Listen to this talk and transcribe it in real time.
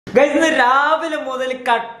Guys ഇന്ന് രാവിലെ മുതൽ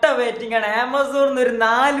കട്ട വെയിറ്റിംഗ് ആണ്. ആമസോണിൽ ഒരു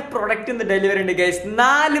 4 പ്രൊഡക്റ്റ് ഇന്ന് ഡെലിവറി ഉണ്ട് ഗൈസ്.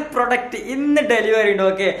 4 പ്രൊഡക്റ്റ് ഇന്ന് ഡെലിവറി ഉണ്ട്.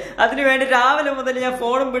 ഓക്കെ, അതിനുവേണ്ടി രാവിലെ മുതൽ ഞാൻ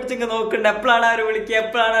ഫോണും പിടിച്ചിങ്ങ് നോക്കുന്നുണ്ട്. എപ്പോഴാണ് അവർ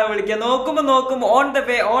വിളിക്കുക നോക്കുമ്പോൾ ഓൺ ദ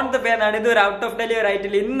വേ എന്നാണ്. ഇതൊരു ഔട്ട് ഓഫ് ഡെലിവറി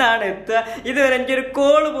ആയിട്ടില്ല, ഇന്നാണ് എത്തുക. ഇതുവരെ എനിക്കൊരു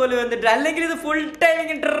കോള് പോലും വന്നിട്ടില്ല. അല്ലെങ്കിൽ ഇത് ഫുൾ ടൈം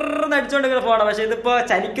ഇങ്ങനെ ട്രെന്ന് അടിച്ചുകൊണ്ടിരിക്കുന്ന ഫോണാണ്. പക്ഷെ ഇതിപ്പോ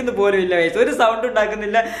ചലിക്കുന്ന പോലും ഇല്ല ഗൈസ്, ഒരു സൗണ്ട്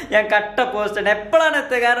ഉണ്ടാക്കുന്നില്ല. ഞാൻ കട്ട പോസ്റ്റ് ആണ്. എപ്പോഴാണ്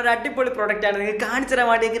എത്തുക? കാരണം ഒരു അടിപൊളി പ്രൊഡക്റ്റ് ആണ്. നിങ്ങൾക്ക് കാണിച്ചു തരാൻ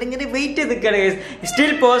വേണ്ടി ഇങ്ങനെ വെയിറ്റ് ചെയ്ത് നിൽക്കുകയാണ് ഗൈസ്.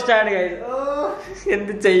 സ്റ്റിൽ പോസ്റ്റ് ആണ് ഗൈസ്.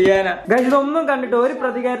 എന്ത് ചെയ്യാനാ ഗൈസ്, ഇതൊന്നും കണ്ടിട്ട് ഒരു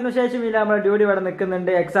പ്രതികാരത്തിന് ശേഷം ഇല്ല. നമ്മുടെ ഡ്യൂട്ടി ഇവിടെ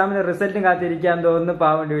നിൽക്കുന്നുണ്ട്. എക്സാമിന് റിസൾട്ടും കാത്തിരിക്കാൻ തോന്നുന്നു.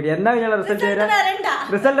 പാവം ഡ്യൂട്ടി. എന്നാ ഞങ്ങൾ റിസൾട്ട് വരാ?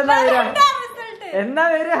 റിസൾട്ട് എന്നാ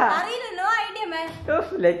വരാ?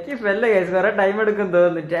 ലക്കി ഫെല്ല ഗൈസ്, കുറെ ടൈം എടുക്കും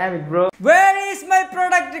തോന്നുന്നു. Dam it bro, where is my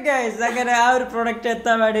product guys? അങ്ങനെ ആ ഒരു പ്രൊഡക്റ്റ്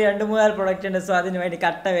എത്താൻ വേണ്ടി 2-3 പ്രൊഡക്റ്റ് ഉണ്ട്. സോ അതിന് വേണ്ടി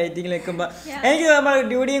കട്ട വെയിറ്റിംഗ് നിൽക്കുമ്പോ എനിക്ക് നമ്മൾ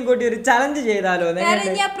ഡ്യൂട്ടിയും കൂട്ടി ഒരു ചലഞ്ച് ചെയ്താലോ?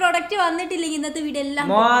 പ്രൊഡക്റ്റ് വന്നിട്ടില്ലെങ്കിൽ ഇന്നത്തെ വീഡിയോ എല്ലാം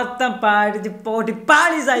മൊത്തം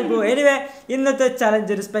പാളീസായി പോകും. എനിവേ, ഇന്നത്തെ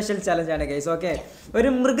ചലഞ്ച് ഒരു സ്പെഷ്യൽ ചലഞ്ച് ആണ് ഗൈസ്. ഓക്കെ,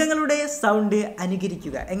 ഒരു മൃഗങ്ങളുടെ സൗണ്ട്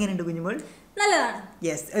അനുകരിക്കുക. എങ്ങനെയുണ്ട് കുഞ്ഞുമോൾ? നല്ലതാണ്.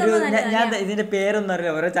 യെസ്, ഞാൻ ഇതിന്റെ പേരൊന്നും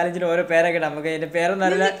അറിയില്ല. ഓരോ ചലഞ്ചിന് ഓരോ പേരൊക്കെ ഇടാം. നമുക്ക് ഇതിന്റെ പേരൊന്നും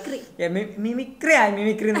അറിയില്ല. മിമിക്രി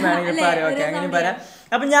എന്ന് വേണമെങ്കിൽ പറയാം. ഓക്കെ, അങ്ങനെ പറയാം.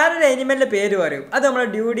 അപ്പൊ ഞാനൊരു അനിമലിന്റെ പേര് പറയും, അത് നമ്മളെ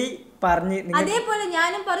ഡ്യൂട്ടി പറഞ്ഞ് അതേപോലെ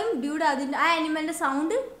ഞാനും പറയും. ഡ്യൂട്ടി അതിന്റെ ആ അനിമലിന്റെ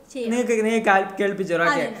സൗണ്ട് നിങ്ങൾക്ക് കേൾപ്പിച്ചോ?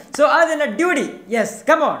 ഓക്കെ, സോ അതിന്റെ ഡ്യൂട്ടി. Yes,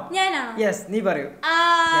 come on. ഞാനാണോ? യെസ്, നീ പറയൂ.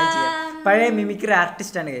 പഴയ മിമിക്രി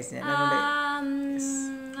ആർട്ടിസ്റ്റ് ആണ് ഗൈസ് ഞാൻ.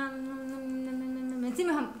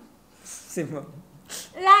 സിംഹം.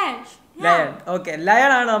 ലയൺ. ഓക്കെ,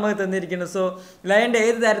 ലയൺ ആണ് നമുക്ക് തന്നിരിക്കുന്നത്. സോ ലയന്റെ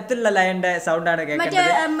ഏത് തരത്തിലുള്ള ലയന്റെ സൗണ്ട് ആണ്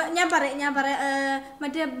കേൾക്കുന്നത്? ഞാൻ പറയാം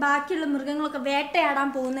മറ്റേ ബാക്കിയുള്ള മൃഗങ്ങളൊക്കെ വേട്ടയാടാൻ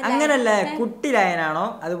പോകുന്ന അങ്ങനല്ലേ? കുട്ടി ലയനാണോ?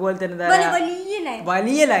 അതുപോലെ തന്നെ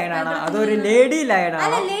വലിയ ലയനാണോ? അതൊരു ലേഡി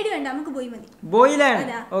ലയനാണോ? ലേഡി വേണ്ട, നമുക്ക് ബോയ് ലയൺ.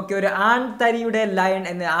 ഓക്കെ, ഒരു ആൺതരിയുടെ ലയൺ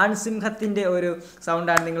എന്ന ആൺസിംഹത്തിന്റെ ഒരു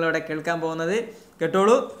സൗണ്ടാണ് നിങ്ങളിവിടെ കേൾക്കാൻ പോകുന്നത്.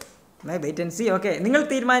 കേട്ടോളൂ, വെയിറ്റ് ആൻഡ് സീ. ഓക്കെ, നിങ്ങൾ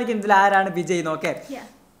തീരുമാനിക്കുന്നതിൽ ആരാണ് വിജയ്? ഓക്കെ,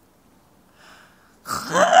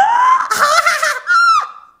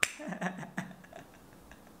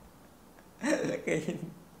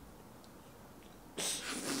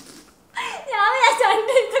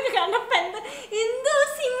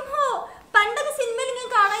 പണ്ടൊക്കെ സിനിമയിൽ നിങ്ങൾ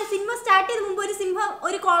കാണാൻ, സിനിമ സ്റ്റാർട്ട് ചെയ്ത് മുമ്പ് ഒരു സിംഹം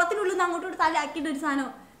ഒരു കുളത്തിനുള്ളിൽ നിന്ന് അങ്ങോട്ട് തലയാക്കിയിട്ട് ഒരു സാധനം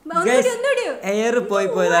എയർ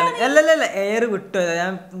പോയതാണ്. അല്ലല്ല, എയർ വിട്ടുപോയതാ.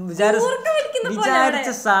 ഞാൻ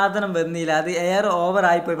വിചാരിച്ച സാധനം വന്നില്ല. അത് എയർ ഓവർ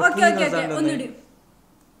ആയി പോയി.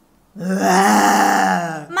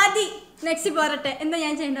 മതി, നെക്സ്റ്റ് പോരട്ടെ. എന്താ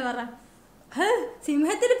ഞാൻ ചെയ്യേണ്ട പറ?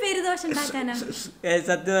 സിംഹത്തിന്റെ പേര് ദോഷം ഉണ്ടാക്കാനാ?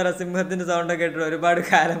 സത്യം പറ, സിംഹത്തിന്റെ സൗണ്ട് കേട്ടിട്ട് ഒരുപാട്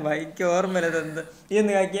കാലമായി. എനിക്ക് ഓർമ്മയില്ല. എന്ത് ഈ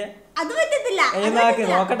ഒന്ന് കാക്കിയ? അത് പറ്റത്തില്ല.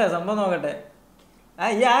 നോക്കട്ടെ, സംഭവം നോക്കട്ടെ.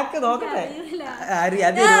 ഈ ആക്ക് നോക്കട്ടെ.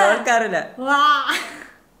 അത് ആൾക്കാരില്ല.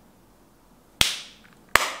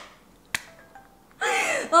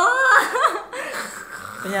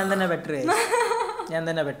 ഞാൻ തന്നെ ബെറ്റർ.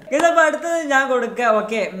 ഇതപ്പോ അടുത്തത് ഞാൻ കൊടുക്ക.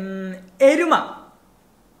 ഓക്കെ, എരുമ.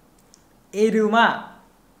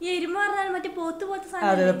 മറ്റേ പോത്ത് പോലത്തെ സാധനം.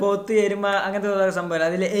 അതെ, പോത്ത്, എരുമ, അങ്ങനത്തെ സംഭവം.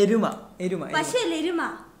 അതില് എരുമ. പശു അല്ല,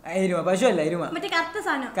 എരുമ. മറ്റേ കറുത്ത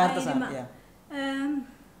സാധനം.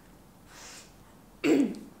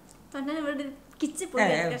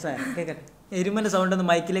 എരുമന്റെ സൗണ്ട് ഒന്ന്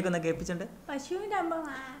മൈക്കിലേക്ക് ഒന്ന് കേൾപ്പിച്ചിട്ടുണ്ട്. പശുവിന്റെ അമ്മ.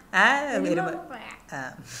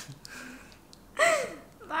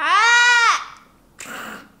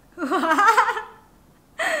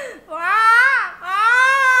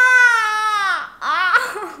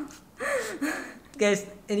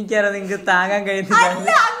 എനിക്കറിയാം നിങ്ങൾക്ക് താങ്ങാൻ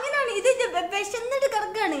കഴിയുന്നില്ല. അങ്ങനെയാണ് ഇത്. വിശന്നിട്ട്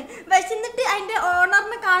കിടക്കാണ്. വിശന്നിട്ട് അതിന്റെ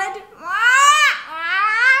ഓണറിനെ കാണാൻ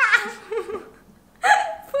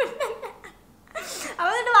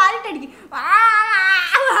അവന്നിട്ട് വാരിട്ടടിക്കും.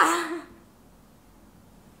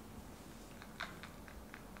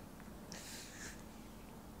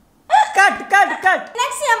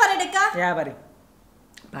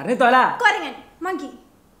 കൊരങ്ങൻ.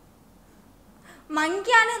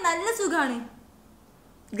 മങ്കിയാണ്. നല്ല സുഖാണ്.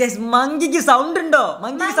 മങ്കിക്ക് സൗണ്ട് ഉണ്ടോ?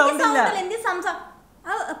 മങ്കിക്ക് സൗണ്ട് ഇല്ല.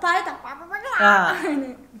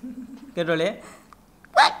 കേട്ടോളേ,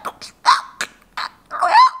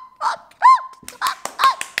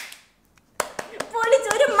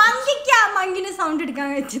 ഒരു മങ്കിന് സൗണ്ട് എടുക്കാൻ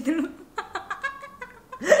വെച്ചിട്ടുള്ളൂ.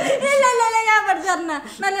 ഞാൻ പറഞ്ഞ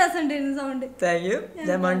നല്ല രസമുണ്ടായിരുന്നു സൗണ്ട്. Thank you.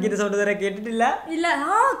 ഞാൻ മങ്കിന്റെ സൗണ്ട് വരെ കേട്ടിട്ടില്ല. ഇല്ല,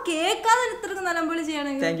 കേൾക്കാതെ ഇത്രക്ക് നല്ല പോലെ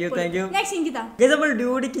ചെയ്യണം. നമ്മൾ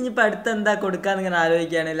ഡ്യൂട്ടിക്ക് ഇനിയിപ്പോ അടുത്ത് എന്താ കൊടുക്കാന്ന് ഇങ്ങനെ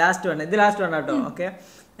ആലോചിക്കുകയാണ്. ഇത് ലാസ്റ്റ് വൺ കേട്ടോ. ഓക്കെ,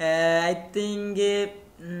 ഐ തിങ്ക്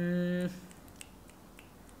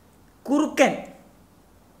കുറുക്കൻ.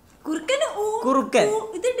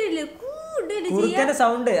 കുറുക്കന്റെ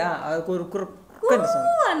സൗണ്ട്.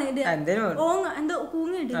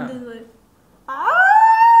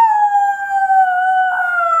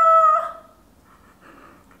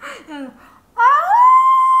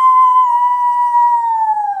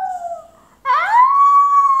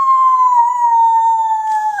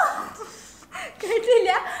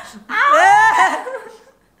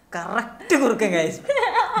 കറക്റ്റ് കുറുക്കൻ ഗൈസ്,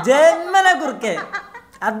 ജന്മന കുറുക്കൻ.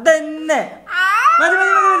 അതന്നെ മതി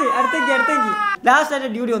മതി മതി മതി. അടുത്തേക്ക് ലാസ്റ്റ് ആയിട്ട്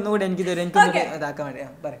ഡ്യൂട്ടി ഒന്നുകൂടി എനിക്ക് തരും, എനിക്ക് ഇതാക്കാൻ വേണ്ടി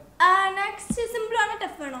പറയാം. സിമ്പിൾ ആണോ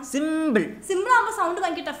ടഫ് ആണോ? സിമ്പിൾ. സിമ്പിൾ ആകുമ്പോൾ സൗണ്ട്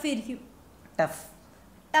ഭയങ്കര ടഫ് ആയിരിക്കും.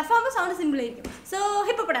 ടഫ് ആകുമ്പോൾ സൗണ്ട് സിമ്പിൾ ആയിരിക്കും. So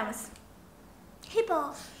hippopotamus.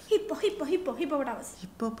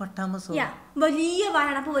 ഹിപ്പോപ്പൊട്ടാമസ് വലിയ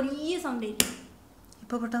വായാണ്, അപ്പൊ വലിയ സൗണ്ട് ആയിരിക്കും.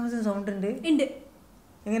 ഹിപ്പോപ്പൊട്ടാമസിന് സൗണ്ട് ഉണ്ട്.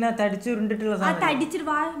 എങ്ങനെ തടിച്ചുരുണ്ടിട്ടുള്ള തടിച്ചിട്ട്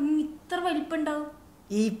വാ ഇത്ര വലിപ്പം ഉണ്ടാവും.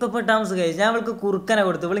 ഈപ്പപ്പൊട്ടാമസ് കഴിച്ചു ഞാൻ അവൾക്ക് കുറുക്കനെ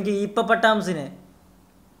കൊടുത്തു, ഇവൾക്ക് ഈപ്പപ്പൊട്ടാമസിന്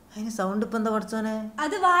അതിന് സൗണ്ട് ഇപ്പൊ എന്താ പഠിച്ചോനെ?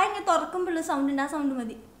 അത് വായ തുറക്കുമ്പോൾ സൗണ്ട് ഉണ്ട്, ആ സൗണ്ട്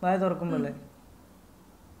മതി. വായ തുറക്കുമ്പോഴേ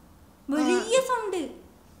വലിയ സൗണ്ട്.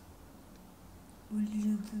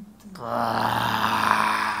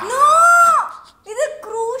 ഇത്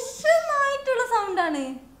ക്രൂഷ്യമായിട്ടുള്ള സൗണ്ടാണ്.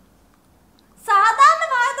 സാധാരണ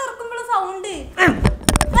വായ തുറക്കുമ്പോൾ സൗണ്ട്.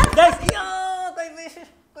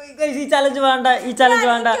 ഈ ചലഞ്ച് വേണ്ട, ഈ ചലഞ്ച്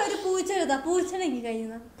വേണ്ട. ഒരു പൂച്ച എഴുതാ, പൂച്ചനെ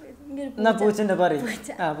കഴിയുന്ന പൂച്ചന്റെ പറയും.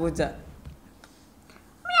 ആ പൂച്ച.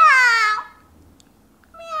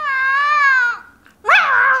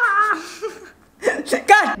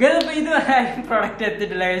 ഇത് പ്രൊഡക്റ്റ്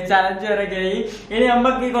എത്തിയിട്ടില്ല, ചലഞ്ച് വരെ കഴി. ഇനി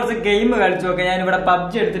നമുക്ക് കുറച്ച് ഗെയിം കളിച്ചു നോക്കാം. ഞാനിവിടെ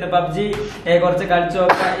പബ്ജി എടുത്തിട്ട് പബ്ജി കുറച്ച് കളിച്ചു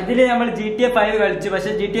നോക്കാം. ഇതില് നമ്മൾ GTA 5 കളിച്ചു,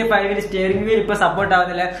 പക്ഷെ GTA 5 സ്റ്റിയറിംഗ് വീൽ ഇപ്പൊ സപ്പോർട്ട്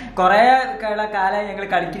ആവുന്നില്ല. കുറെ കാലമായി ഞങ്ങൾ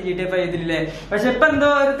കളിക്കും GTA 5 ഇതില്ലേ, പക്ഷെ ഇപ്പൊ എന്തോ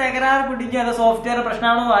ഒരു തകരാറ് കുട്ടിക്ക് അതോ സോഫ്റ്റ്വെയർ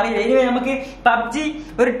പ്രശ്നമാണോ അറിയില്ല. ഇനി നമുക്ക് പബ്ജി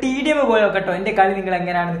ഒരു TDM പോലെ കേട്ടോ. എന്റെ കളി നിങ്ങൾ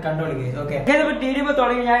എങ്ങനെയാണെന്ന് കണ്ടുപിടിക്കുക. ഓക്കെ, TDM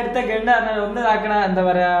തുടങ്ങി. ഞാൻ എടുത്ത ഗണ്ണ് പറഞ്ഞാൽ ഒന്ന് ഇതാക്കണ എന്താ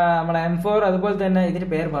പറയാ നമ്മളെ M4, അതുപോലെ തന്നെ ഇതിന്റെ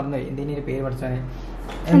പേര് മറന്നുപോയി, എന്തിന്റെ പേര് പഠിച്ചാൽ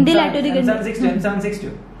M762.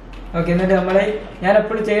 ഓക്കെ, എന്നിട്ട് നമ്മള് ഞാൻ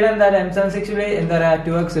എപ്പോഴും ചെയ്യണ എന്താ M762 എന്താ പറയാ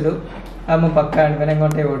 2x ഇടും. അമ്മ പക്കാണ്. ഇവൻ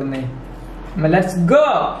എങ്ങോട്ടേ ഓടുന്നേ. Let's go.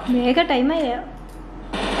 വേഗം ടൈം ആയോ?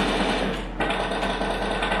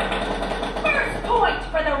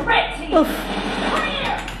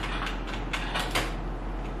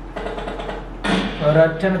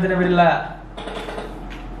 ഒരൊറ്റണത്തിന് വിടില്ല.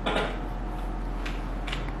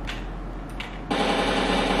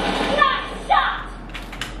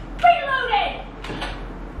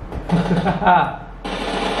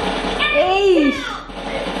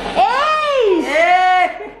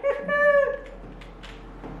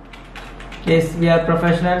 Yes, we are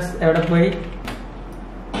professionals. എവിടെ പോയി?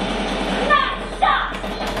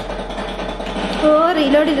 ഓ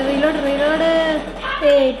റീലോഡ്.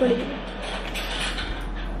 ഏയ് പൊളി.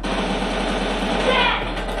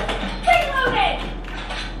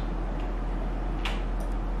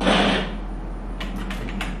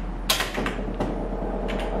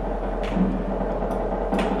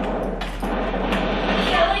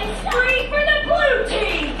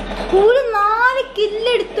 ഒരു 4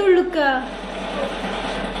 കില്ലെടുത്തുള്ളൂക്ക.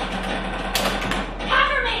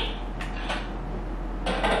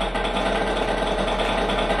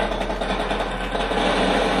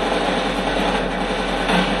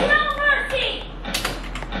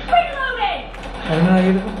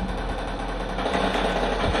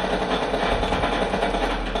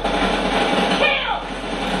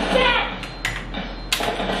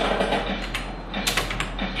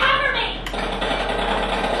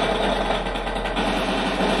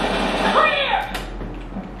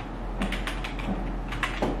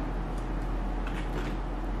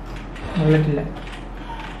 ഉള്ളിട്ടില്ല.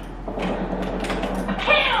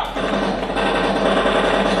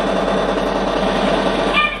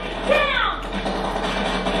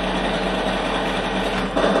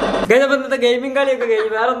 ഇന്നത്തെ ഗെയിമിംഗ് കളിയൊക്കെ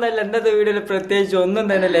കഴിഞ്ഞു. വേറെ ഒന്നല്ല, ഇന്നത്തെ വീഡിയോയിൽ പ്രത്യേകിച്ച് ഒന്നും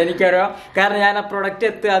തന്നെയല്ല എനിക്കറിയാം. കാരണം ഞാൻ ആ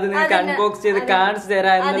പ്രൊഡക്റ്റ് അത് നിങ്ങൾക്ക് അൺബോക്സ് ചെയ്ത് കാണിച്ചു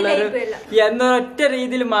തരാം എന്നൊരൊറ്റ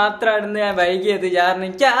രീതിയിൽ മാത്രമാണ് ഞാൻ വൈകിയത്. കാരണം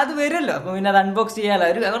എനിക്ക് അത് വരുമല്ലോ, അപ്പൊ പിന്നെ അത് അൺബോക്സ് ചെയ്യാലോ.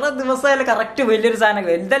 ഒരു ദിവസമായാലും കറക്റ്റ് വലിയൊരു സാധനം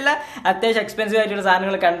വലുതല്ല, അത്യാവശ്യം എക്സ്പെൻസീവ് ആയിട്ടുള്ള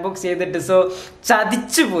സാധനങ്ങളൊക്കെ അൺബോക്സ് ചെയ്തിട്ട്. സോ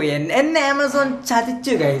ചതിച്ചു പോയി എന്നെ ആമസോൺ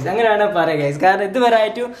ചതിച്ചു ഗൈസ്, അങ്ങനെയാണ് പറയാ ഗൈസ്. കാരണം ഇതുവരെ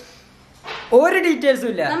ആയിട്ടും ഒരു ഡീറ്റെയിൽസും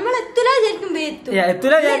ഇല്ല.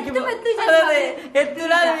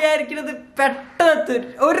 വിചാരിക്കുന്നത് പെട്ടെന്ന്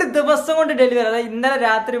ഒരു ദിവസം കൊണ്ട് ഡെലിവറി. അതായത് ഇന്നലെ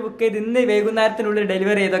രാത്രി ബുക്ക് ചെയ്ത് ഇന്ന് വൈകുന്നേരത്തിനുള്ളിൽ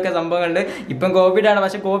ഡെലിവറി ചെയ്തൊക്കെ സംഭവങ്ങളുണ്ട്. ഇപ്പം കോവിഡ് ആണ്,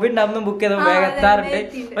 പക്ഷെ കോവിഡിന്റെ അന്നും ബുക്ക് ചെയ്ത് വേഗം എത്താറുണ്ട്.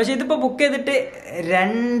 പക്ഷെ ഇതിപ്പോ ബുക്ക് ചെയ്തിട്ട്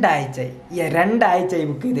രണ്ടാഴ്ചയായി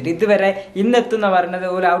ബുക്ക് ചെയ്തിട്ട്. ഇതുവരെ ഇന്നെത്തുന്ന പറഞ്ഞത്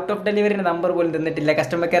ഒരു ഔട്ട് ഓഫ് ഡെലിവറിന്റെ നമ്പർ പോലും തന്നിട്ടില്ല.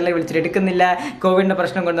 കസ്റ്റമർ കെയറിൽ വിളിച്ചിട്ട് എടുക്കുന്നില്ല. കോവിഡിന്റെ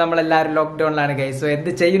പ്രശ്നം കൊണ്ട് നമ്മളെല്ലാവരും ലോക്ക്ഡൌണിലാണ് ഗൈസ്. സോ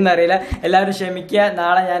എന്ത് ചെയ്യുന്ന അറിയില്ല, എല്ലാവരും ക്ഷമിക്കുക.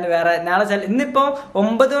 നാളെ ഞാൻ ഇന്നിപ്പോ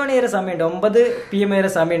 9 മണി വരെ സമയമുണ്ട്, 9 PM വരെ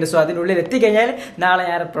സമയമുണ്ട്. സോ അതിനുള്ളിൽ എത്തിക്കഴിഞ്ഞാൽ നാളെ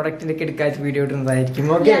ഞാൻ പ്രൊഡക്റ്റിന്റെ കിടക്കാഴ്ച വീഡിയോ ഇടുന്നതായിരിക്കും.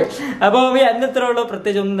 ഓക്കെ, അപ്പൊ എന്നത്ര ഉള്ളൂ,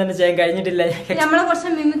 പ്രത്യേകിച്ച് ഒന്നും തന്നെ ചെയ്യാൻ കഴിഞ്ഞിട്ടില്ല.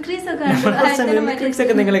 മിമിക്രീസ്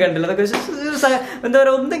ഒക്കെ നിങ്ങൾ കണ്ടല്ലോ, അതൊക്കെ എന്താ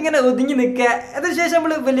പറയുക, ഒന്നിങ്ങനെ ഒതുങ്ങി നിൽക്കുക. അതിനുശേഷം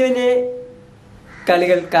നമ്മള് വലിയ വലിയ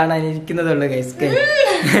കളികൾ കാണാനിരിക്കുന്നതുള്ളൂ ഗൈസ്.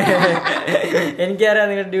 എനിക്കറിയാം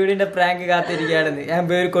നിങ്ങൾ ഡ്യൂഡിന്റെ പ്രാങ്ക് കാത്തിരിക്കുകയാണെന്ന്. ഞാൻ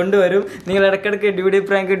പേര് കൊണ്ടുവരും. നിങ്ങൾ ഇടക്കിടക്ക് ഡ്യൂഡി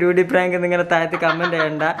പ്രാങ്ക് നിങ്ങളുടെ താഴത്ത് കമന്റ്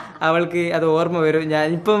ചെയ്യണ്ട. അവൾക്ക് അത് ഓർമ്മ വരും. ഞാൻ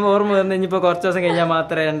ഇപ്പം ഓർമ്മ വന്ന് ഇനിയിപ്പോൾ കുറച്ച് ദിവസം കഴിഞ്ഞാൽ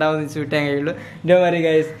മാത്രമേ രണ്ടാമത് ഷൂട്ട് ചെയ്യാൻ കഴിയുള്ളൂ. Don't worry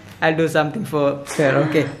guys, I'll do something for her.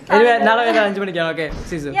 Okay. Anyway, നാളെ 5 മണിക്കാണ്. Okay,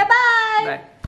 see you soon. Bye. Bye.